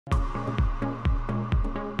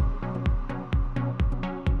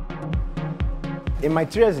In my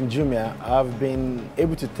 3 years in Jumia, I've been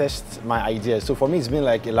able to test my ideas. So for me, it's been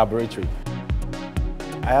like a laboratory.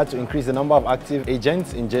 I had to increase the number of active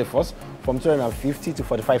agents in JForce from 250 to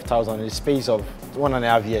 45,000 in the space of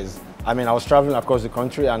 1.5 years. I mean, I was traveling across the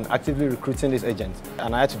country and actively recruiting these agents.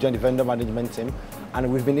 And I had to join the vendor management team.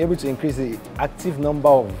 And we've been able to increase the active number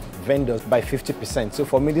of vendors by 50%. So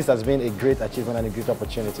for me, this has been a great achievement and a great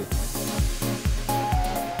opportunity.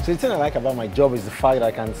 So the thing I like about my job is the fact that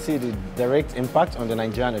I can see the direct impact on the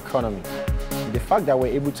Nigerian economy. The fact that we're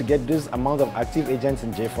able to get this amount of active agents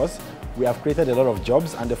in JForce, we have created a lot of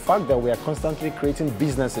jobs, and the fact that we are constantly creating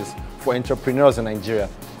businesses for entrepreneurs in Nigeria,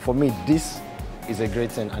 for me, this is a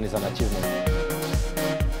great thing and it's an achievement.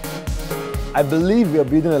 I believe we are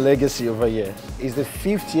building a legacy over here. It's the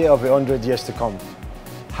 5th year of 100 years to come.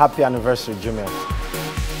 Happy anniversary, Jumia.